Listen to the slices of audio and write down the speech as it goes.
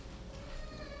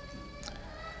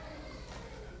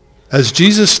As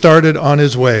Jesus started on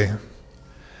his way,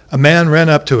 a man ran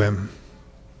up to him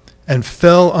and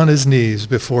fell on his knees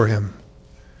before him.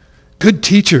 "Good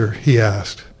teacher," he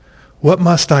asked, "what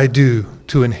must I do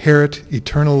to inherit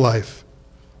eternal life?"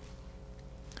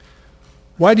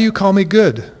 "Why do you call me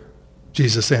good?"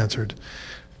 Jesus answered.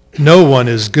 "No one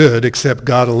is good except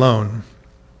God alone.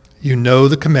 You know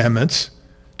the commandments.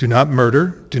 Do not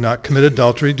murder, do not commit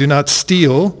adultery, do not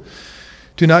steal,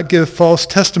 do not give false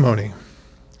testimony,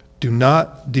 do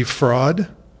not defraud,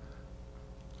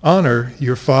 honor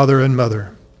your father and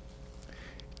mother."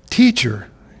 "Teacher,"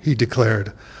 he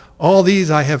declared, "all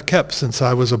these I have kept since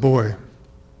I was a boy."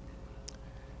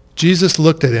 Jesus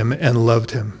looked at him and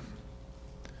loved him.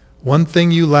 "One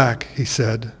thing you lack," he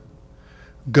said.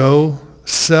 "Go,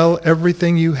 sell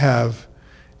everything you have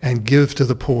and give to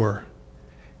the poor,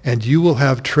 and you will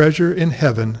have treasure in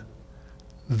heaven.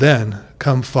 Then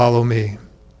come follow me."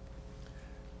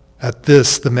 At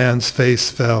this, the man's face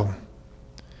fell.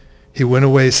 He went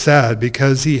away sad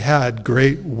because he had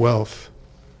great wealth.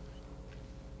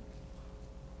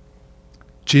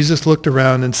 Jesus looked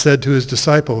around and said to his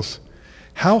disciples,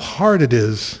 "How hard it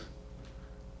is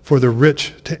for the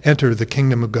rich to enter the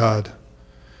kingdom of God."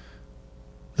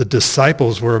 The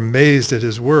disciples were amazed at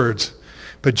his words,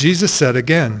 but Jesus said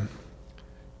again,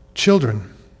 "Children,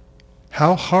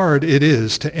 how hard it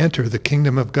is to enter the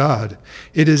kingdom of God.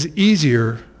 It is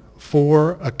easier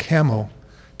for a camel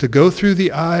to go through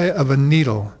the eye of a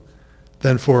needle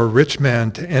than for a rich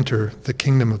man to enter the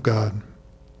kingdom of God."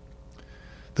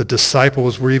 The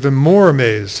disciples were even more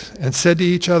amazed and said to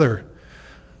each other,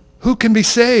 "Who can be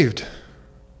saved?"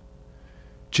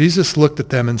 Jesus looked at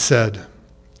them and said,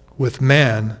 "With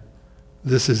man,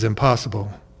 this is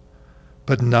impossible,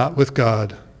 but not with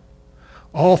God.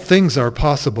 All things are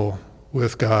possible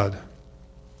with God."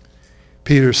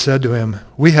 Peter said to him,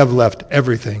 "We have left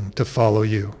everything to follow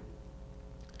you."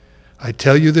 "I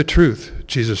tell you the truth,"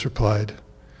 Jesus replied.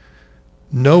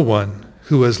 "No one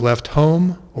who has left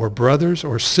home or brothers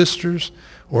or sisters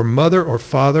or mother or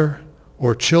father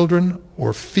or children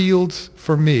or fields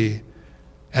for me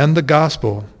and the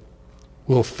gospel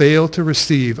will fail to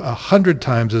receive 100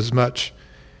 times as much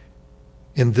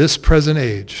in this present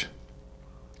age: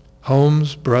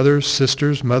 homes, brothers,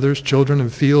 sisters, mothers, children,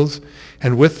 and fields,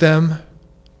 and with them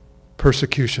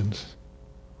persecutions.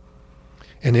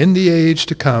 And in the age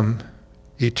to come,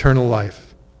 eternal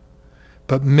life.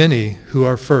 But many who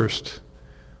are first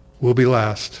will be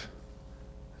last,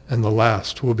 and the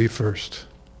last will be first."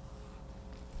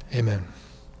 Amen.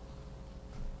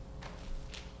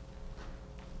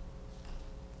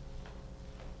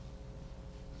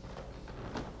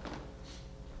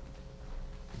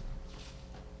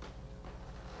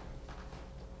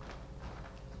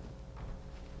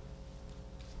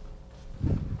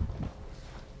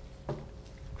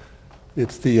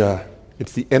 It's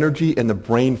the energy and the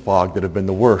brain fog that have been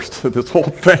the worst of this whole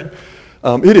thing.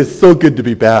 It is so good to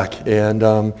be back,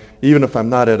 and even if I'm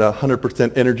not at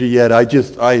 100% energy yet, I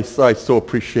so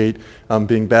appreciate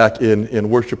being back in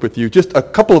worship with you. Just a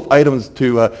couple of items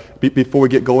to before we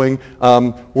get going.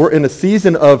 We're in a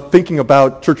season of thinking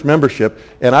about church membership,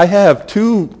 and I have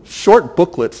two short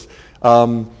booklets.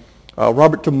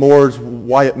 Robert Moore's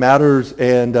 "Why It Matters"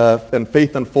 and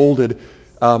 "Faith Unfolded"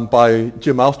 by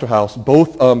Jim Austerhouse,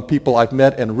 both people I've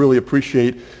met and really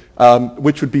appreciate,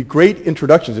 which would be great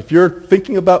introductions. If you're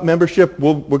thinking about membership,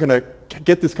 we're going to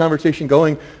get this conversation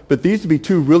going, but these would be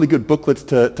two really good booklets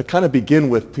to kind of begin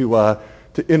with, to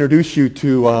introduce you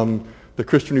to the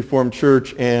Christian Reformed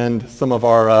Church and some of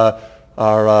our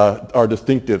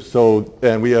distinctives. So,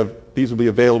 and these will be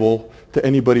available to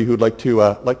anybody who'd like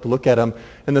to look at them.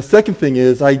 And the second thing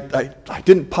is, I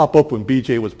didn't pop up when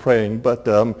BJ was praying, but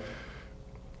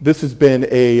this has been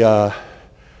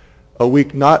a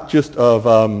week not just of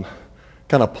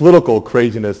kind of political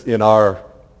craziness in our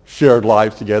shared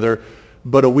lives together,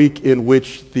 but a week in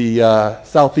which the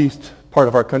southeast part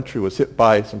of our country was hit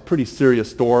by some pretty serious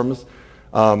storms.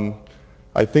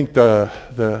 I think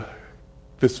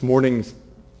this morning's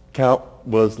count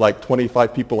was like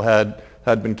 25 people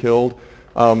had been killed.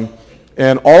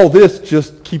 And all this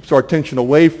just keeps our attention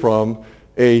away from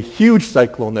a huge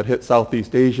cyclone that hit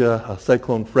Southeast Asia,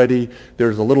 Cyclone Freddy.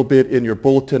 There's a little bit in your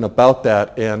bulletin about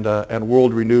that, and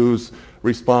World Renew's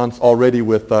response already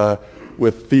with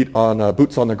boots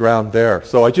on the ground there.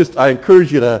 So I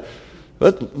encourage you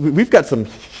we've got some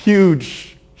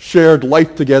huge shared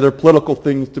life together, political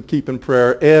things to keep in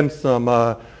prayer, and some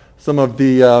of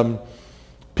the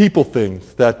people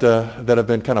things that have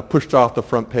been kind of pushed off the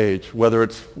front page, whether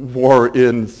it's war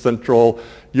in Central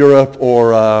Europe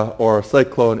or a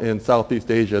cyclone in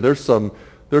Southeast Asia. There's some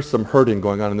there's some hurting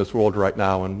going on in this world right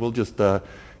now, and we'll just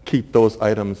keep those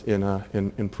items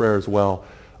in prayer as well.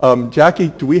 Jackie,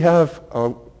 do we have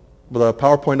the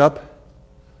PowerPoint up?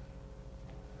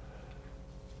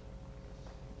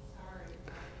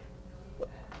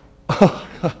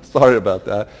 Sorry about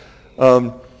that.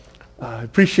 I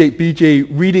appreciate BJ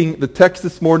reading the text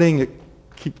this morning. It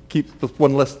keeps the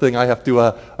one less thing I have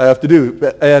to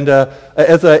do. And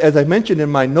as I mentioned in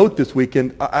my note this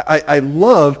weekend, I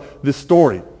love this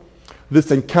story, this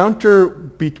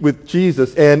encounter with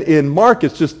Jesus. And in Mark,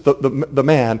 it's just the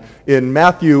man. In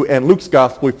Matthew and Luke's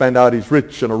gospel, we find out he's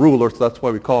rich and a ruler, so that's why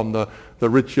we call him the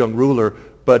rich young ruler.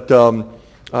 But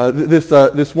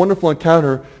this wonderful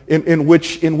encounter in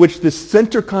which this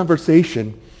center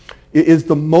conversation is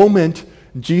the moment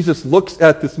Jesus looks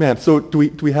at this man. So do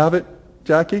we have it,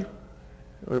 Jackie?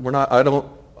 We're not. I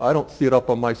don't see it up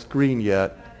on my screen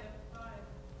yet.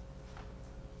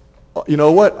 You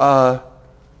know what?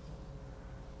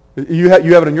 You have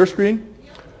it on your screen?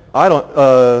 Yep. I don't.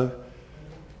 Try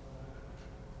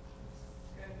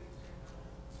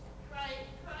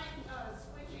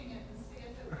switching it and see if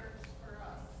it works for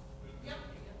us. Yep,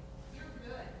 you're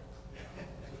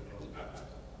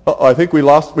good. I think we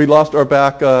lost our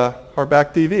back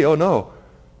TV. Oh no,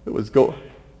 it was go.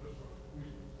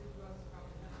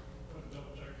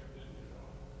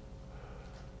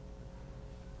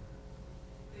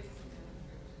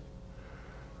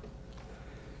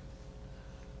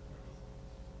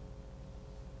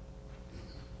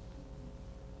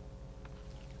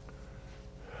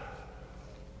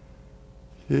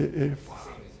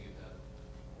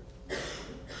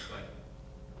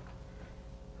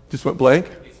 Just went blank?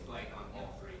 It's blank on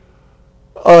all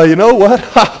three. You know what?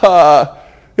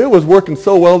 It was working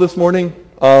so well this morning.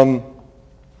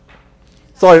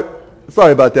 Sorry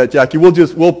about that, Jackie. We'll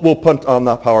punt on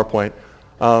that PowerPoint.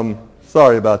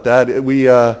 Sorry about that. We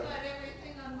Got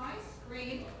everything on my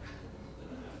screen.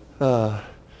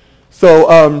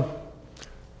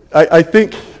 I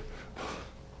think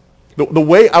the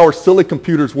way our silly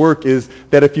computers work is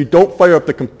that if you don't fire up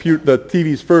the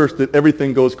TVs first, that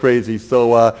everything goes crazy.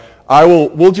 So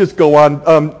we'll just go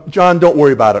on. John, don't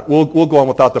worry about it. We'll go on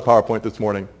without the PowerPoint this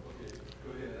morning.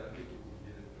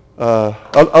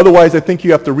 Otherwise, I think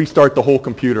you have to restart the whole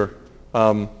computer.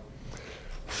 So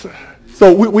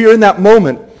we are in that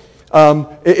moment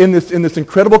in this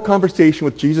incredible conversation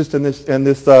with Jesus and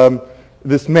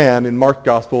this man in Mark's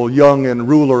gospel, young and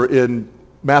ruler in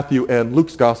Matthew and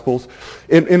Luke's gospels,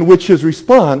 in which his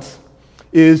response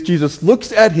is Jesus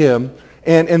looks at him,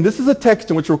 and this is a text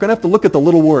in which we're going to have to look at the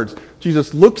little words.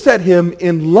 Jesus looks at him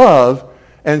in love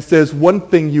and says, "One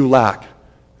thing you lack."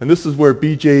 And this is where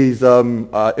BJ's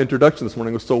introduction this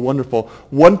morning was so wonderful.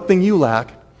 "One thing you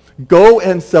lack, go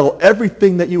and sell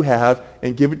everything that you have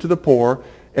and give it to the poor,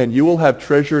 and you will have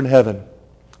treasure in heaven.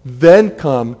 Then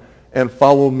come and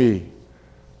follow me."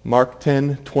 Mark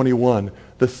 10:21.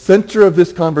 The center of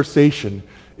this conversation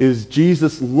is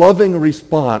Jesus' loving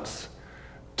response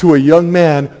to a young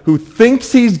man who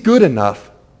thinks he's good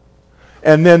enough,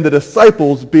 and then the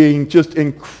disciples being just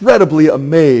incredibly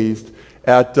amazed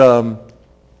at,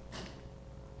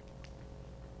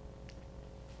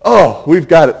 oh, we've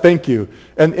got it, thank you.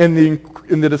 And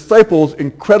the disciples'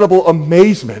 incredible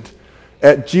amazement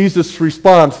at Jesus'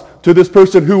 response to this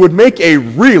person who would make a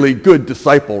really good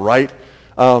disciple, right?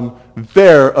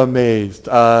 They're amazed.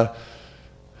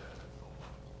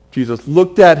 Jesus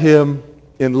looked at him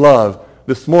in love.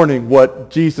 This morning, what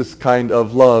Jesus' kind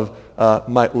of love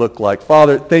might look like.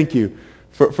 Father, thank you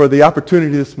for the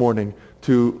opportunity this morning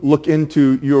to look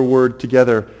into your word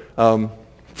together,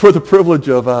 for the privilege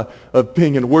of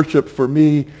being in worship for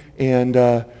me, and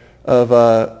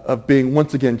of being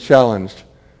once again challenged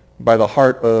by the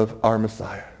heart of our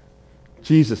Messiah. In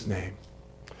Jesus' name,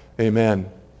 amen.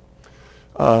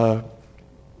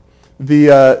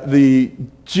 The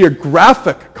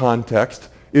geographic context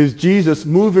is Jesus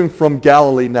moving from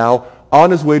Galilee now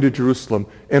on his way to Jerusalem.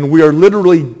 And we are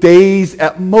literally days,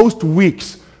 at most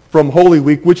weeks, from Holy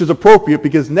Week, which is appropriate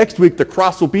because next week the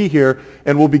cross will be here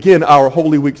and we'll begin our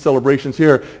Holy Week celebrations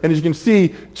here. And as you can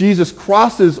see, Jesus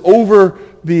crosses over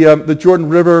the Jordan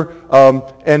River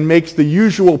and makes the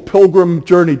usual pilgrim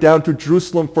journey down to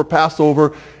Jerusalem for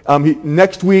Passover.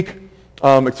 Next week,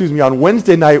 on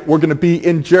Wednesday night, we're going to be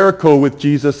in Jericho with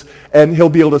Jesus, and he'll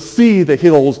be able to see the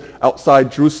hills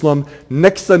outside Jerusalem.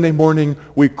 Next Sunday morning,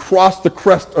 we cross the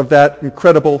crest of that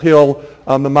incredible hill,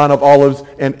 the Mount of Olives,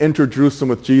 and enter Jerusalem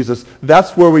with Jesus.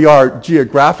 That's where we are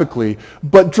geographically.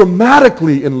 But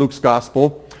dramatically in Luke's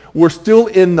gospel, we're still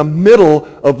in the middle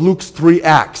of Luke's 3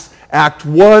 acts. Act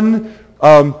 1,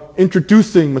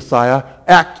 introducing Messiah.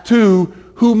 Act 2,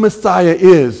 who Messiah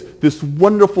is, this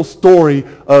wonderful story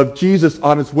of Jesus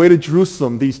on his way to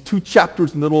Jerusalem, these 2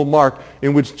 chapters in the middle of Mark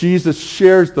in which Jesus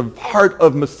shares the heart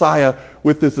of Messiah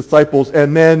with his disciples.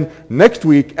 And then next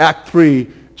week, Act 3,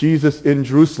 Jesus in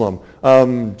Jerusalem.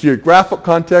 Geographic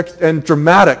context and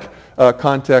dramatic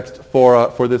context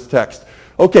for this text.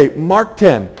 Okay, Mark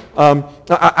 10.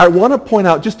 I want to point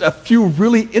out just a few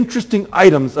really interesting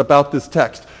items about this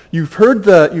text. You've heard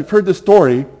the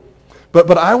story,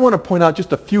 but I want to point out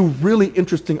just a few really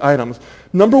interesting items.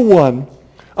 Number 1,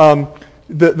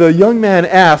 the young man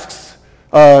asks,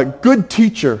 "Good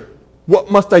teacher,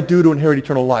 what must I do to inherit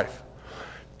eternal life?"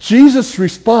 Jesus'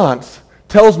 response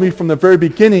tells me from the very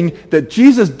beginning that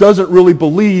Jesus doesn't really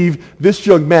believe this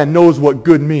young man knows what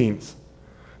good means.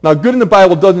 Now, good in the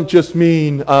Bible doesn't just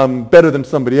mean better than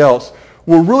somebody else.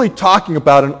 We're really talking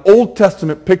about an Old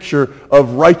Testament picture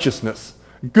of righteousness.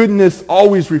 Goodness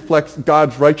always reflects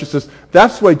God's righteousness.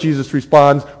 That's why Jesus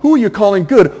responds, "Who are you calling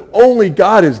good? Only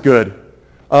God is good.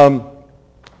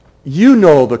 You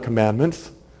know the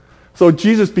commandments." So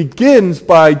Jesus begins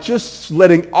by just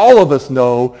letting all of us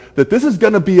know that this is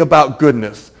going to be about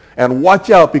goodness. And watch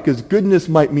out, because goodness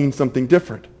might mean something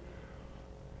different.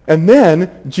 And then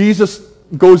Jesus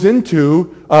goes into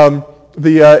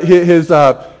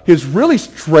his really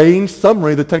strange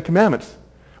summary of the 10 Commandments.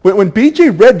 When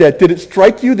BJ read that, did it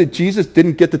strike you that Jesus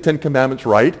didn't get the 10 Commandments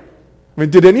right? I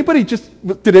mean, did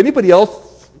anybody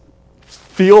else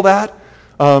feel that?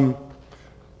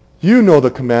 You know the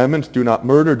commandments: do not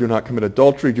murder, do not commit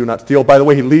adultery, do not steal. By the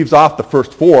way, he leaves off the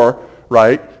first 4,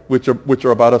 right, which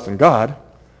are about us and God.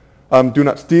 Do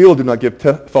not steal, do not give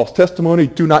false testimony,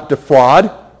 do not defraud.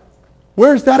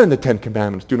 Where is that in the 10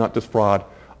 Commandments? Do not defraud.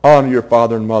 Honor your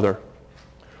father and mother.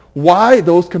 Why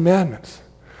those commandments?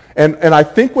 And I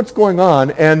think what's going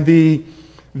on, and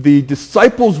the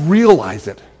disciples realize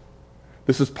it,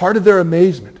 this is part of their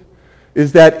amazement,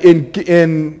 is that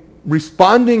in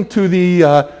responding to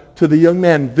the young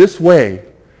man this way,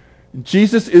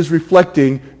 Jesus is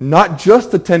reflecting not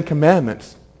just the 10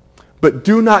 Commandments, but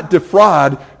do not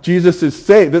defraud. Jesus is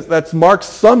saying, that's Mark's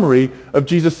summary of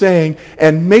Jesus saying,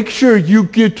 and make sure you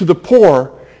give to the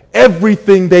poor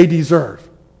everything they deserve.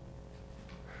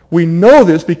 We know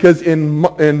this because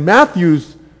in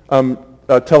Matthew's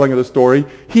telling of the story,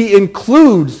 he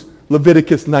includes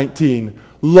Leviticus 19,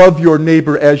 love your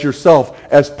neighbor as yourself,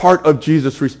 as part of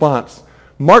Jesus' response.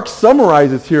 Mark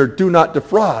summarizes here, do not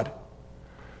defraud.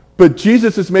 But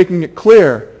Jesus is making it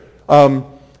clear.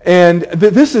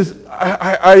 This is,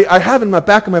 I have in the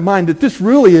back of my mind that this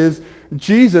really is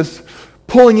Jesus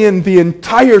pulling in the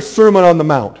entire Sermon on the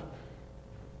Mount.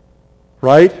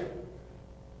 Right?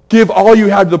 Give all you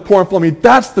have to the poor and follow me.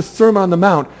 That's the Sermon on the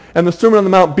Mount. And the Sermon on the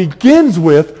Mount begins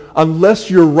with, unless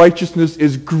your righteousness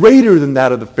is greater than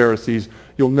that of the Pharisees,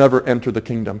 you'll never enter the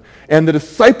kingdom. And the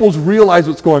disciples realize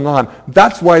what's going on.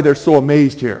 That's why they're so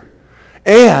amazed here.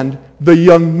 And the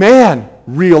young man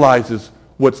realizes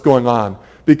what's going on.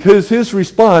 Because his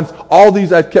response, all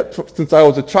these I've kept since I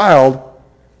was a child,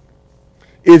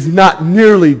 is not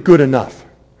nearly good enough.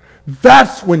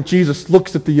 That's when Jesus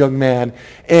looks at the young man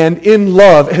and in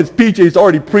love, as PJ's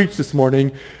already preached this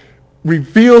morning,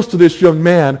 reveals to this young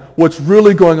man what's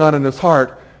really going on in his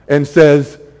heart and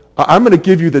says, I'm going to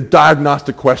give you the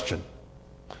diagnostic question.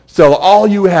 Sell all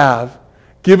you have,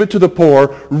 give it to the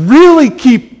poor, really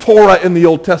keep Torah in the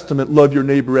Old Testament, love your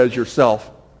neighbor as yourself,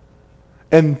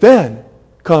 and then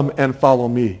come and follow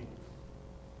me.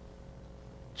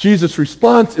 Jesus'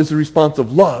 response is a response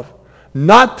of love,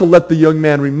 not to let the young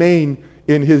man remain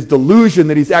in his delusion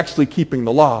that he's actually keeping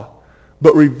the law,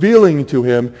 but revealing to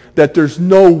him that there's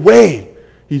no way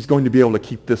he's going to be able to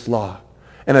keep this law.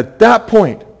 And at that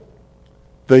point,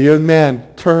 the young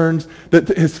man turns,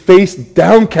 his face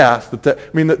downcast.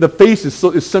 The face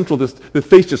is central. The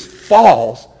face just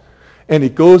falls, and he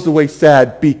goes away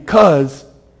sad because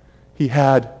he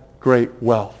had great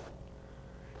wealth.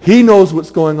 He knows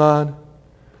what's going on.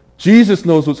 Jesus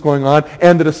knows what's going on,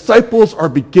 and the disciples are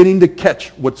beginning to catch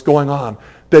what's going on.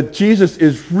 That Jesus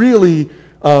is really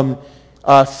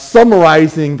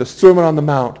summarizing the Sermon on the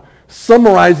Mount,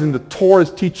 summarizing the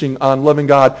Torah's teaching on loving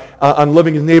God, on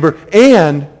loving his neighbor,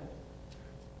 and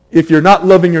if you're not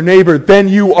loving your neighbor, then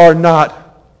you are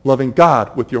not loving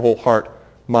God with your whole heart,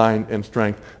 mind, and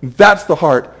strength. That's the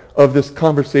heart of this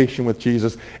conversation with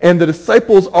Jesus. And the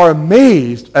disciples are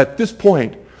amazed at this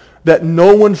point that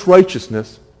no one's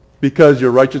righteousness, because your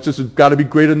righteousness has got to be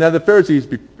greater than that of the Pharisees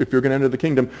if you're going to enter the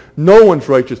kingdom. No one's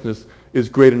righteousness is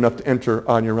great enough to enter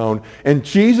on your own. And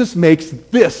Jesus makes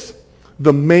this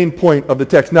the main point of the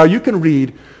text. Now, you can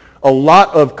read a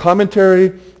lot of commentary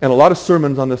and a lot of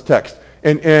sermons on this text.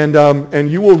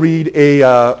 And you will read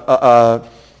a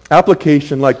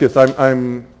application like this.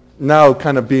 I'm now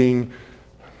kind of being,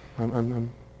 I'm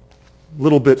a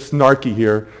little bit snarky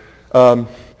here.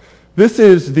 This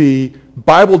is the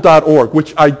Bible.org,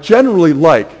 which I generally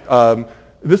like.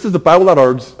 This is the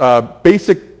Bible.org's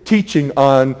basic teaching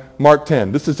on Mark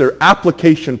 10. This is their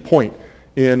application point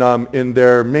in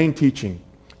their main teaching.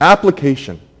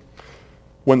 Application.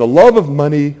 When the love of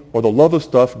money or the love of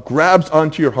stuff grabs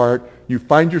onto your heart, you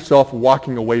find yourself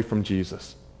walking away from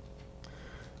Jesus.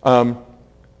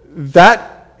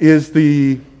 That is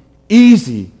the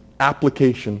easy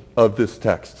application of this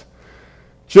text.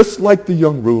 Just like the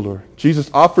young ruler, Jesus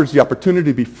offers the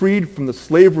opportunity to be freed from the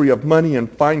slavery of money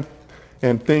and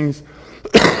things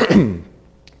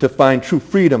to find true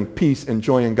freedom, peace, and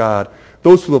joy in God.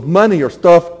 Those who love money or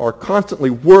stuff are constantly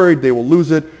worried they will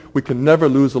lose it. We can never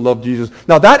lose the love of Jesus.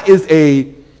 Now that is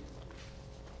a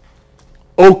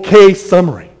okay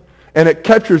summary, and it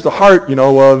captures the heart,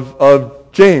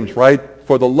 of James, right?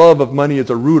 For the love of money is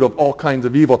a root of all kinds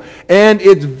of evil. And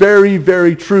it's very,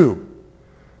 very true.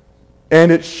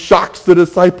 And it shocks the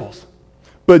disciples.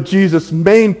 But Jesus'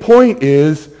 main point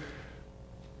is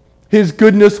his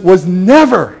goodness was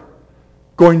never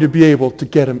going to be able to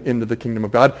get him into the kingdom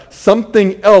of God.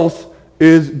 Something else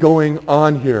is going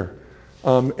on here.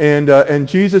 And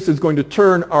Jesus is going to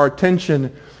turn our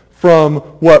attention from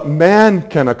what man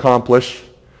can accomplish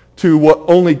to what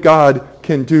only God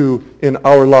can do in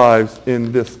our lives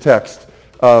in this text.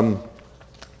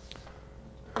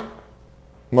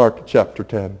 Mark chapter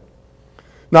 10.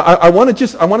 Now, I want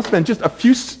to spend just a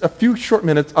few short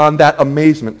minutes on that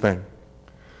amazement thing,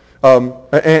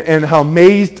 and how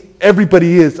amazed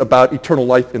everybody is about eternal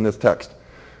life in this text.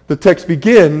 The text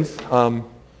begins.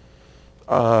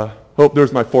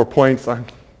 There's my 4 points.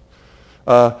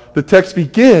 The text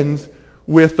begins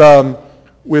with the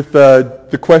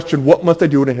question, "What must I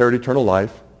do to inherit eternal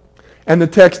life?" And the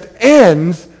text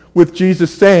ends with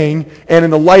Jesus saying, "And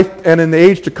in the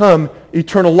age to come,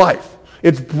 eternal life."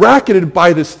 It's bracketed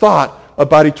by this thought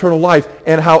about eternal life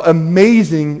and how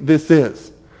amazing this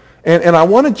is. And I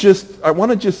want to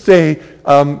just say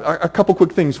a couple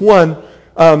quick things. One,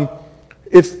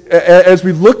 it's as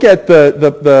we look at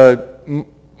the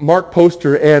Mark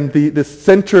poster and the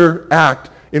center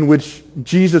act in which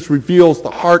Jesus reveals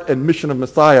the heart and mission of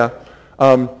Messiah,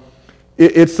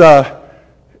 it's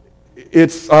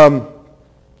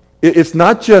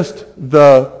not just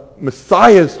the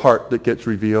Messiah's heart that gets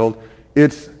revealed.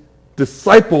 It's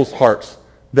disciples' hearts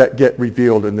that get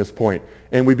revealed in this point.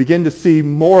 And we begin to see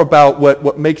more about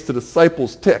what makes the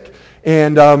disciples tick.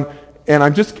 And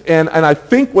I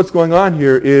think what's going on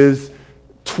here is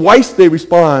twice they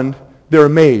respond, they're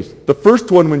amazed. The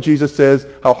first one when Jesus says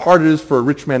how hard it is for a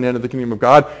rich man to enter the kingdom of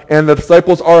God, and the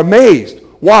disciples are amazed.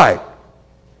 Why?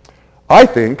 I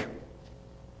think,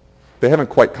 they haven't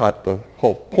quite caught the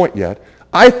whole point yet,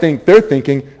 I think they're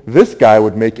thinking this guy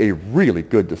would make a really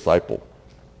good disciple.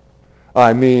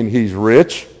 I mean, he's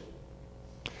rich.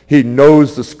 He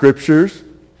knows the scriptures.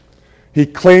 He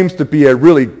claims to be a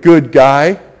really good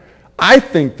guy. I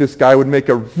think this guy would make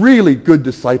a really good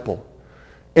disciple.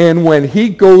 And when he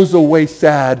goes away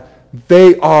sad,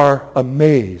 they are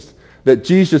amazed that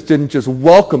Jesus didn't just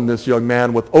welcome this young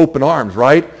man with open arms,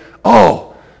 right?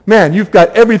 Oh, man, you've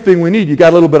got everything we need. You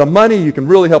got a little bit of money. You can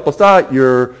really help us out.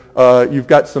 You've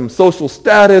got some social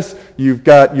status.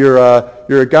 You're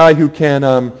a guy who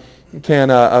can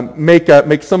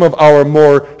make some of our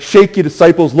more shaky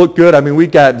disciples look good. I mean, we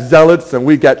got zealots and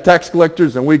we got tax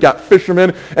collectors and we got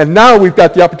fishermen, and now we've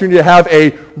got the opportunity to have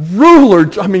a ruler.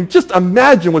 I mean, just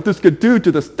imagine what this could do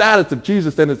to the status of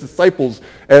Jesus and his disciples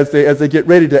as they get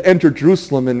ready to enter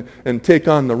Jerusalem and take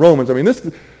on the Romans. I mean,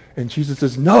 and Jesus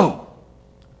says, no.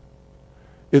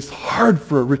 It's hard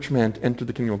for a rich man to enter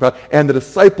the kingdom of God, and the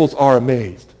disciples are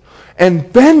amazed.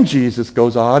 And then Jesus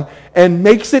goes on and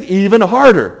makes it even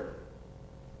harder.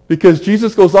 Because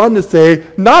Jesus goes on to say,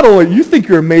 not only you think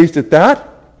you're amazed at that,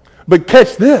 but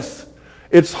catch this.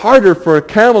 It's harder for a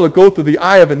camel to go through the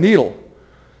eye of a needle.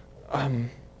 And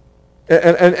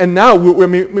now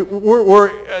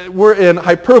we're in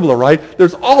hyperbole, right?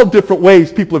 There's all different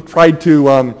ways people have tried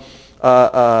to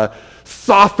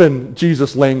soften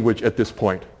Jesus' language at this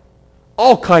point.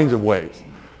 All kinds of ways.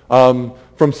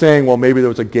 From saying, well, maybe there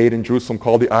was a gate in Jerusalem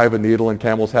called the Eye of a Needle and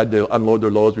camels had to unload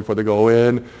their loads before they go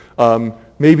in.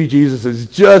 Maybe Jesus is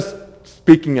just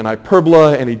speaking in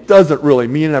hyperbole and he doesn't really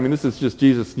mean it. I mean, this is just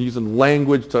Jesus using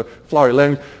language flowery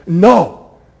language.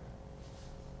 No.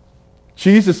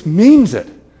 Jesus means it.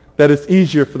 that it's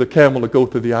easier for the camel to go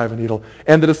through the eye of a needle.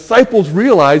 And the disciples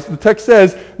realize, the text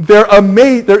says, they're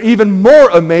amazed, they're even more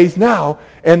amazed now,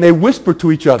 and they whisper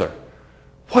to each other,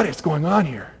 what is going on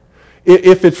here?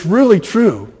 If it's really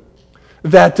true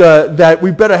that we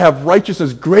better have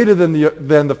righteousness greater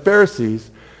than the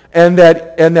Pharisees, and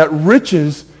that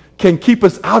riches can keep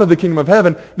us out of the kingdom of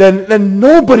heaven, then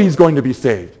nobody's going to be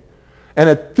saved. And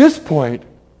at this point,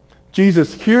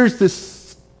 Jesus hears this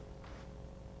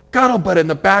scuttlebutt in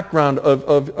the background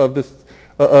of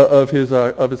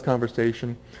his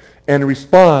conversation, and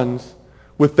responds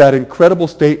with that incredible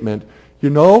statement,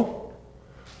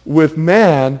 with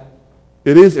man,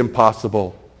 it is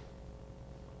impossible.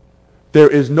 There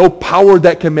is no power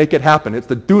that can make it happen. It's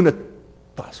the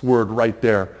dunatos word right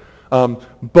there.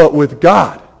 But with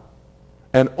God,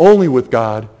 and only with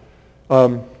God,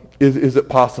 is it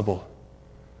possible.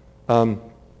 And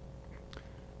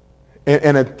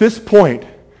at this point,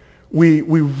 we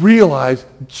realize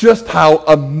just how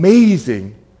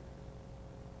amazing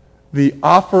the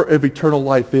offer of eternal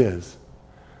life is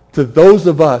to those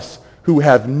of us who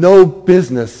have no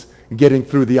business getting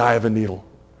through the eye of a needle.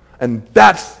 And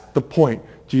that's the point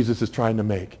Jesus is trying to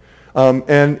make.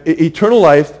 And eternal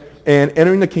life and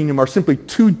entering the kingdom are simply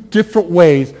two different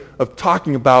ways of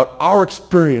talking about our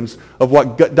experience of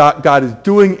what God is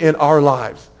doing in our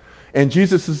lives. And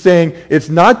Jesus is saying it's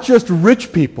not just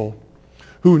rich people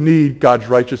who need God's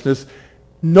righteousness.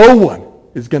 No one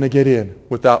is going to get in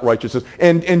without righteousness.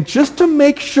 And just to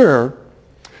make sure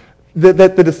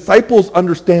that the disciples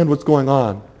understand what's going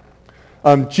on,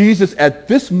 Jesus at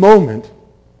this moment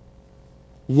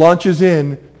launches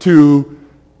into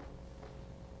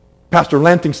Pastor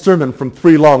Lanting's sermon from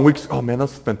 3 long weeks. Oh man,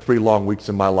 that's been 3 long weeks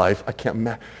in my life. I can't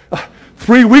imagine.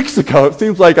 3 weeks ago, it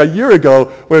seems like a year ago,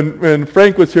 when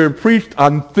Frank was here and preached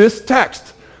on this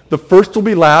text. The first will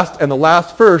be last and the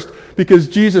last first, because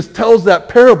Jesus tells that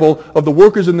parable of the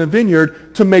workers in the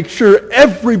vineyard to make sure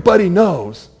everybody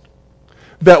knows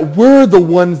that we're the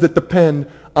ones that depend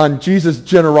on Jesus'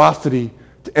 generosity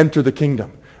to enter the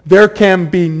kingdom. There can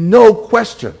be no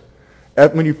question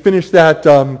when you finish that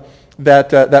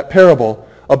parable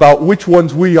about which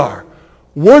ones we are.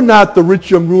 We're not the rich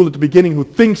young ruler at the beginning who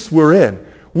thinks we're in.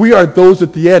 We are those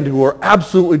at the end who are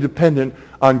absolutely dependent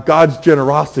on God's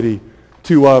generosity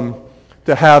to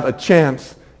have a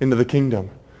chance into the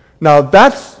kingdom. Now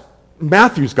that's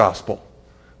Matthew's gospel.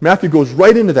 Matthew goes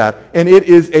right into that, and it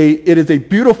is a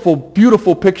beautiful,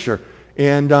 beautiful picture.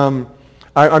 And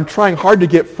I'm trying hard to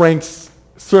get Frank's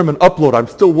sermon uploaded. I'm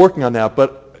still working on that,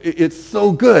 but it's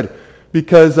so good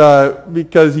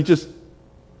because he just,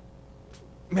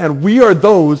 man, we are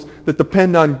those that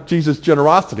depend on Jesus'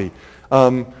 generosity.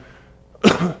 But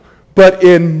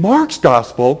in Mark's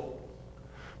gospel,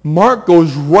 Mark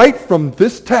goes right from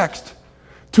this text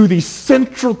to the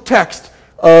central text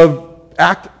of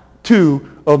Act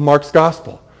 2 of Mark's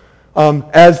gospel.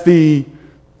 As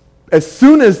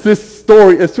soon as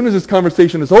this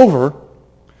conversation is over,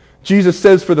 Jesus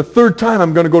says for the 3rd time,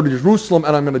 I'm going to go to Jerusalem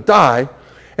and I'm going to die.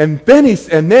 And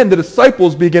then the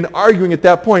disciples begin arguing at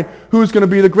that point, who's going to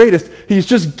be the greatest? He's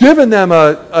just given them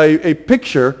a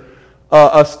picture,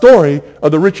 a story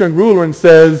of the rich young ruler, and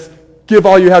says, give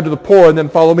all you have to the poor and then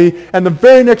follow me. And the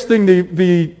very next thing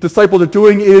the disciples are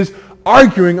doing is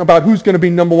arguing about who's going to be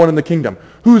number 1 in the kingdom,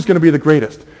 who's going to be the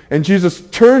greatest. And Jesus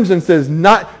turns and says,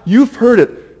 you've heard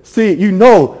it. See, you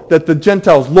know that the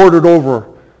Gentiles lord it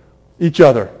over each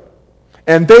other.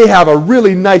 And they have a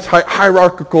really nice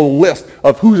hierarchical list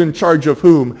of who's in charge of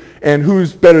whom and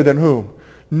who's better than whom.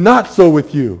 Not so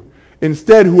with you.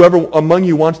 Instead, whoever among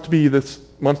you wants to be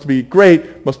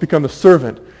great must become the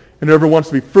servant. And whoever wants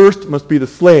to be first must be the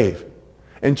slave.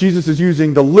 And Jesus is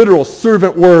using the literal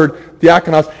servant word,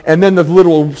 diakonos, and then the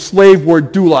literal slave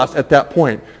word, doulos, at that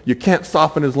point. You can't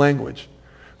soften his language.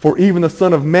 For even the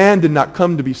Son of Man did not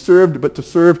come to be served, but to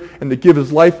serve and to give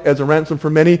his life as a ransom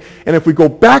for many. And if we go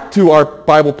back to our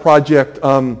Bible Project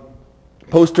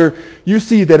poster, you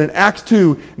see that in Acts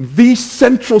 2, the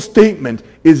central statement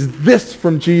is this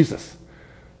from Jesus.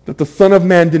 That the Son of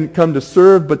Man didn't come to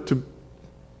serve,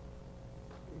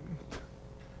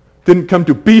 didn't come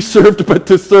to be served, but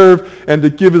to serve and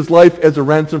to give his life as a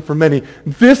ransom for many.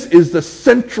 This is the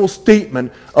central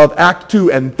statement of Act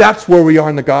 2, and that's where we are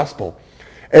in the gospel.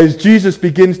 As Jesus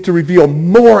begins to reveal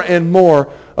more and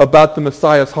more about the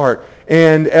Messiah's heart.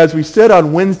 And as we said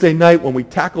on Wednesday night when we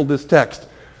tackled this text,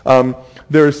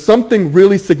 there is something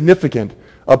really significant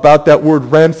about that word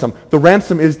ransom. The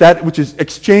ransom is that which is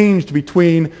exchanged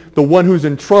between the one who's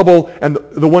in trouble and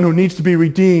the one who needs to be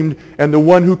redeemed and the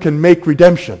one who can make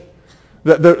redemption.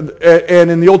 And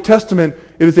in the Old Testament,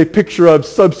 it is a picture of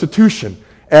substitution.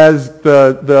 as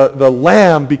the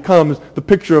lamb becomes the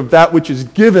picture of that which is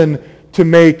given to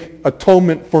make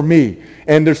atonement for me.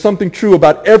 And there's something true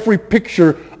about every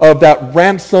picture of that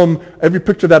ransom, every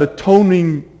picture of that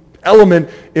atoning element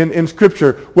in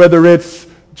Scripture, whether it's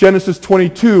Genesis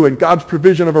 22 and God's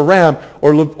provision of a ram,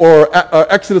 or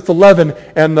Exodus 11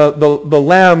 and the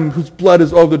lamb whose blood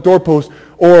is over the doorpost,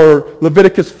 or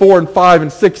Leviticus 4 and 5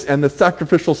 and 6 and the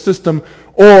sacrificial system,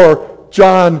 or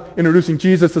John introducing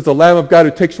Jesus as the Lamb of God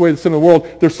who takes away the sin of the world.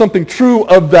 There's something true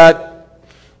of that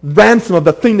ransom, of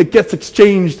the thing that gets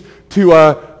exchanged to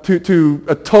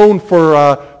atone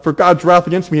for God's wrath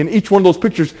against me in each one of those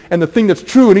pictures. And the thing that's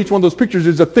true in each one of those pictures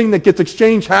is the thing that gets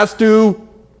exchanged has to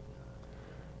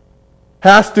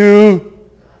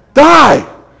die.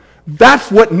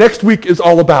 That's what next week is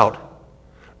all about.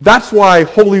 That's why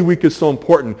Holy Week is so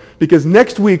important, because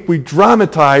next week we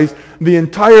dramatize the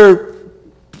entire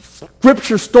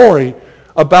Scripture story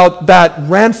about that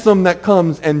ransom that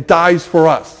comes and dies for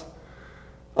us.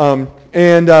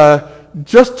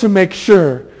 Just to make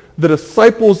sure the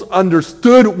disciples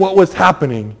understood what was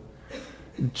happening,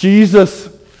 Jesus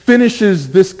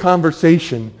finishes this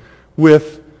conversation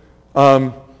with,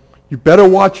 you better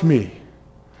watch me,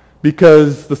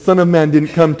 because the Son of Man didn't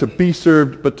come to be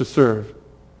served, but to serve,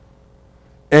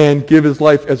 and give his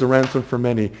life as a ransom for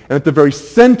many. And at the very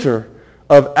center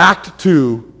of Act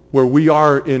 2, where we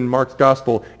are in Mark's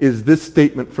Gospel, is this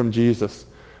statement from Jesus.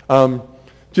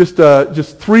 Just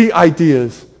three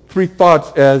ideas, three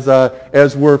thoughts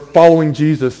as we're following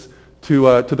Jesus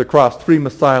to the cross, three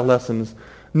Messiah lessons.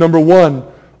 Number one,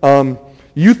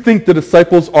 you think the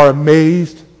disciples are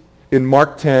amazed in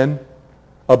Mark 10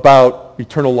 about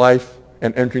eternal life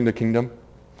and entering the kingdom?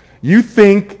 You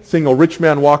think seeing a rich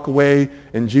man walk away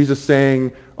and Jesus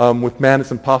saying, with man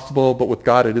it's impossible, but with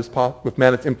God it is possible. With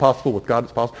man it's impossible, with God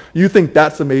it's possible. You think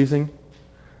that's amazing?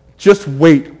 Just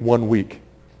wait 1 week.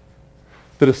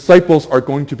 The disciples are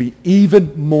going to be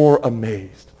even more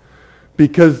amazed,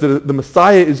 because the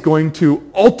Messiah is going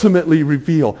to ultimately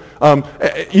reveal.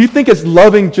 You think it's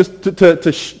loving just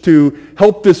to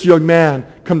help this young man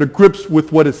come to grips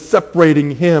with what is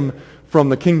separating him from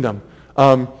the kingdom.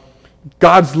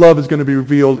 God's love is going to be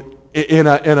revealed in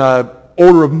a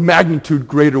order of magnitude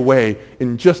greater way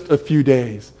in just a few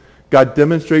days. God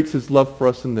demonstrates his love for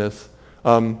us in this.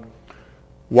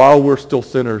 While we're still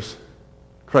sinners,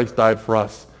 Christ died for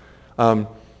us.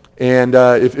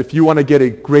 If you want to get a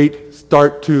great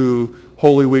start to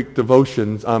Holy Week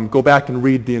devotions, go back and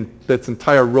read this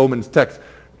entire Romans text.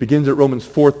 It begins at Romans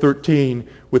 4:13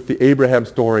 with the Abraham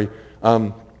story,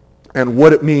 and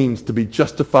what it means to be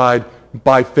justified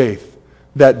by faith.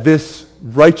 That this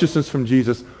righteousness from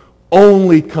Jesus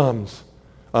only comes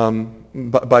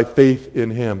by faith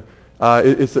in him.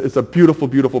 It's a beautiful,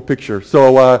 beautiful picture.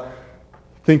 So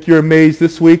think you're amazed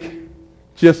this week?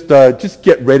 Just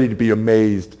get ready to be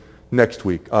amazed next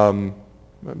week.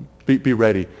 Be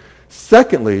ready.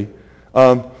 Secondly,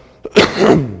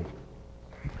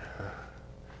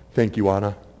 thank you,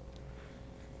 Anna.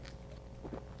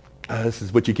 This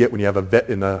is what you get when you have a vet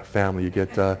in the family. You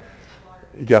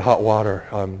get hot water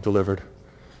delivered.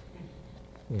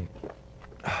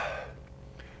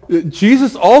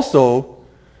 Jesus also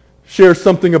shares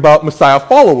something about Messiah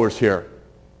followers here.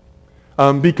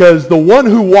 Because the one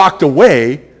who walked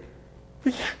away,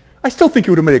 I still think he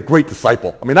would have made a great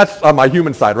disciple. I mean, that's on my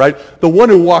human side, right? The one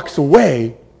who walks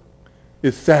away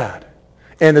is sad.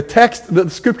 And the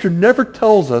Scripture never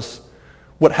tells us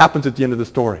what happens at the end of the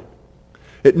story.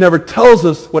 It never tells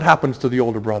us what happens to the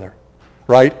older brother,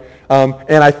 right?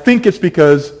 And I think it's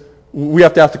because we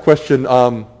have to ask the question,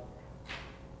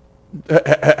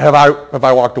 have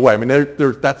I walked away? I mean,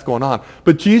 that's going on.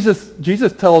 But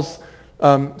Jesus tells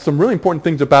some really important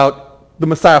things about the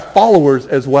Messiah followers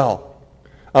as well.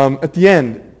 At the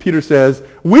end, Peter says,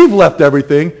 we've left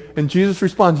everything. And Jesus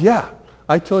responds, yeah,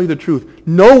 I tell you the truth.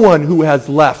 No one who has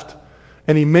left,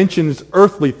 and he mentions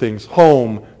earthly things,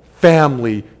 home,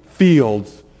 family,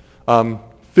 fields,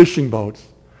 fishing boats,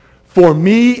 for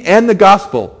me and the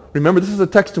gospel. Remember, this is a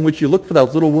text in which you look for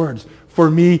those little words.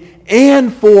 For me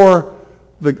and for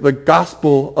the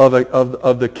gospel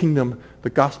of the kingdom, the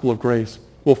gospel of grace,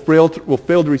 will fail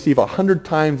to receive 100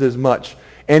 times as much.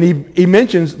 And he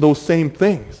mentions those same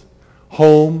things.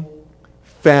 Home,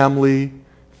 family,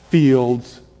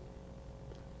 fields.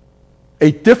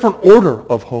 A different order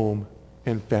of home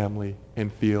and family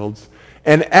and fields.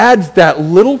 And adds that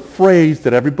little phrase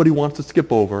that everybody wants to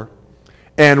skip over.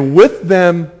 And with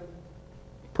them,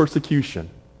 persecution.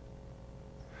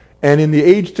 And in the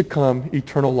age to come,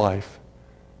 eternal life.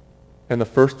 And the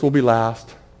first will be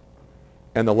last,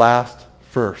 and the last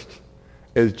first,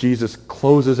 as Jesus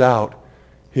closes out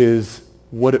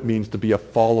what it means to be a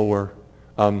follower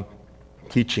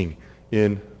teaching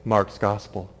in Mark's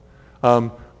gospel.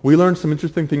 We learned some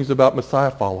interesting things about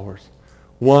Messiah followers.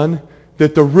 One,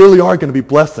 that there really are going to be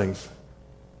blessings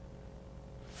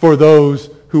for those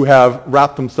who have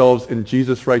wrapped themselves in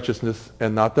Jesus' righteousness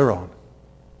and not their own.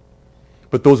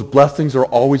 But those blessings are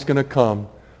always going to come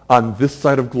on this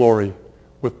side of glory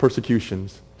with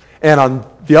persecutions, and on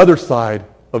the other side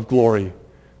of glory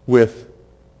with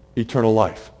eternal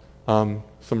life. Some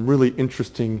really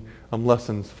interesting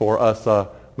lessons for us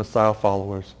Messiah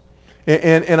followers.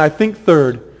 And I think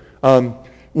third,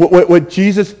 what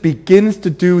Jesus begins to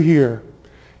do here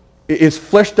is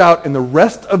fleshed out in the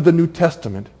rest of the New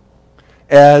Testament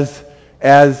as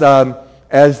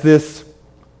this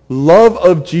love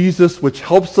of Jesus which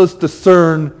helps us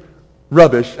discern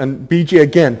rubbish. And BJ,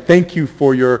 again, thank you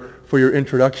for your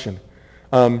introduction.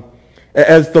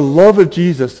 As the love of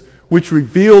Jesus which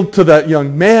revealed to that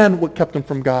young man what kept him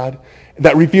from God,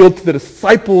 that revealed to the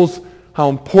disciples how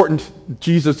important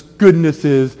Jesus' goodness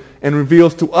is, and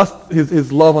reveals to us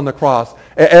his love on the cross.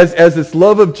 As this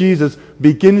love of Jesus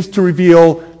begins to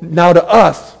reveal now to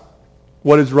us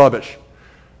what is rubbish.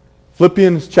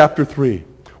 Philippians chapter 3,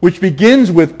 which begins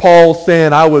with Paul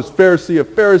saying, I was Pharisee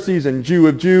of Pharisees and Jew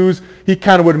of Jews. He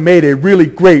kind of would have made a really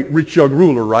great rich young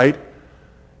ruler, right?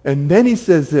 And then he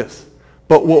says this,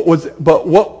 but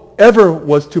whatever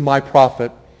was to my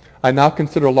profit, I now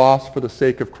consider loss for the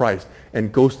sake of Christ.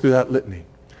 And goes through that litany.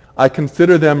 I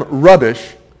consider them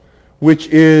rubbish, which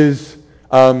is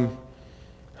a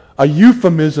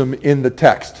euphemism in the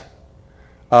text.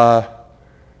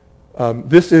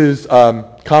 This is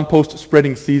compost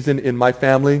spreading season in my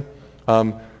family.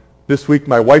 This week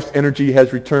my wife's energy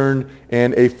has returned,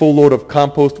 and a full load of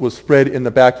compost was spread in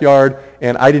the backyard,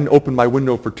 and I didn't open my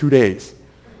window for 2 days.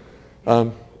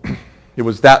 It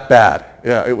was that bad.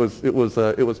 Yeah, it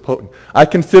was potent. I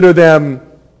consider them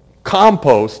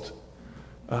compost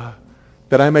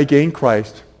that I may gain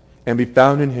Christ and be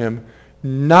found in him,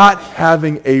 not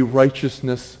having a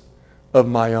righteousness of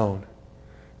my own.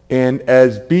 And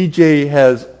as BJ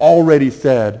has already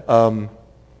said,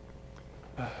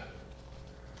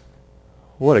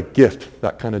 what a gift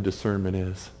that kind of discernment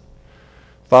is.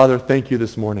 Father, thank you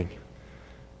this morning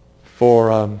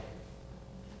for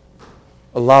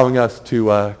allowing us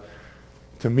to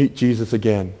meet Jesus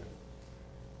again,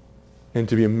 and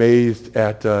to be amazed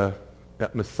at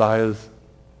Messiah's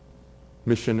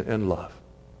mission and love.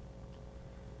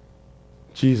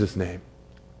 In Jesus' name,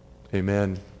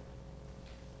 amen.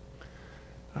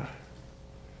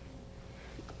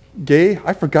 Gay,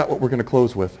 I forgot what we're going to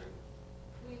close with.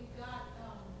 We've got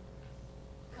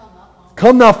Come Up.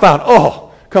 Come Thou Found.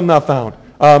 Oh, Come Thou Found.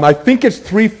 I think it's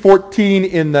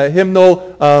 3:14 in the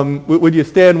hymnal. Would you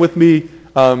stand with me?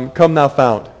 Come Thou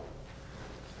Found.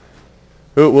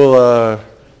 It will...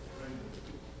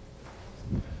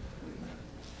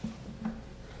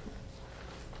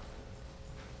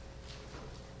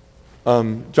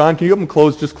 John, can you help him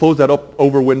close? Just close that up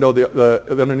over window. The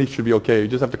underneath should be okay. You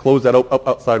just have to close that up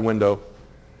outside window.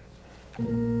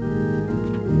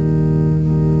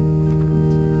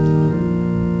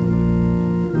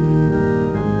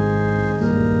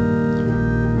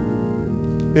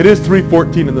 It is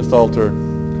 3:14 in the Psalter.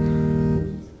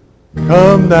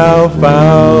 Come thou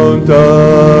fount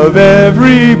of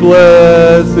every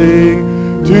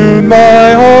blessing, tune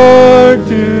my heart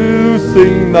to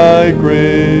sing thy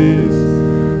grace.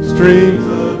 Streams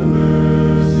of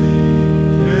mercy,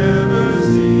 never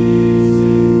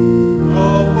ceasing,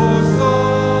 call for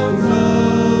songs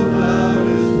of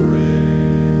loudest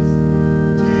praise.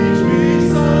 Teach me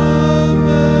some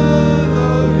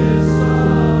melodious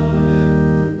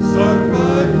sonnet, sung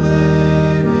by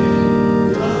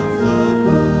flaming tongues of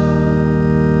love.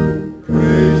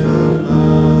 Praise the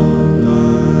mount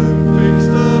I'm fixed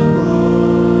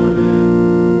upon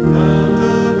it, mount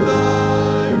of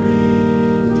thy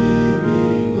redeeming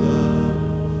love.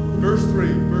 Verse 3.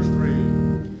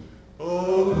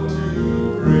 Oh, to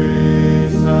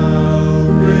grace how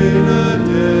great a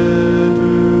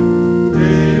debtor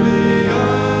daily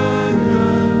I'm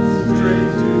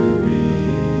constrained to be.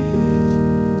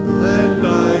 Let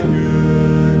thy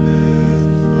goodness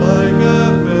like a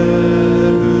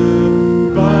fetter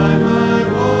bind my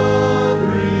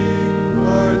wandering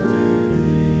heart to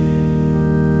thee.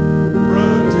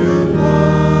 Prone to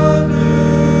wander,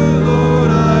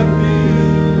 Lord, I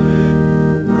feel it.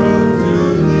 Prone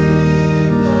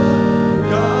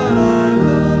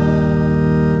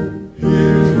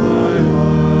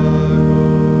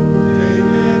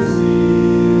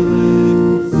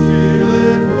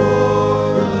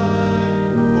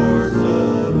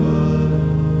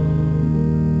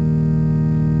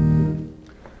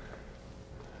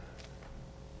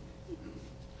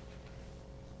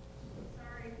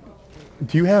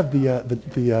Do you have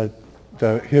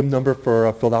the hymn number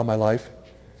for Filled Out My Life?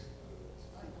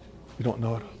 You don't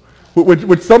know it?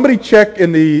 Would somebody check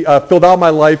in the Filled Out My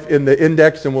Life in the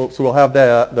index, and we'll have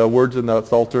the words in the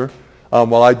Psalter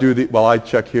while I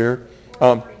check here.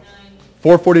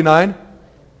 449.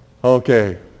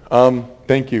 Okay.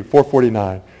 Thank you.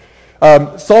 449.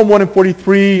 Psalm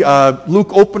 143.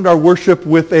 Luke opened our worship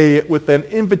with an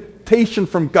invitation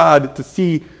from God to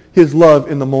see His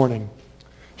love in the morning.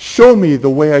 Show me the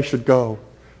way I should go,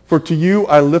 for to you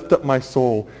I lift up my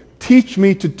soul. Teach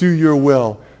me to do your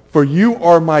will, for you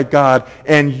are my God,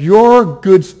 and your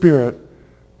good spirit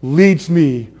leads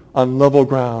me on level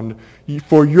ground.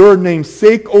 For your name's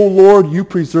sake, O Lord, you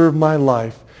preserve my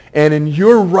life, and in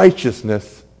your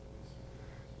righteousness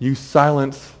you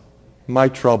silence my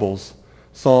troubles.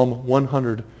 Psalm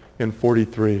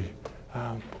 143.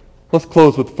 Let's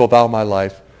close with Fill Thou My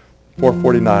Life,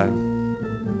 449.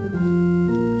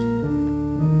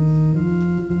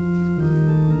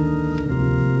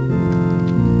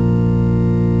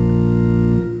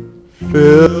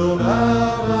 Fill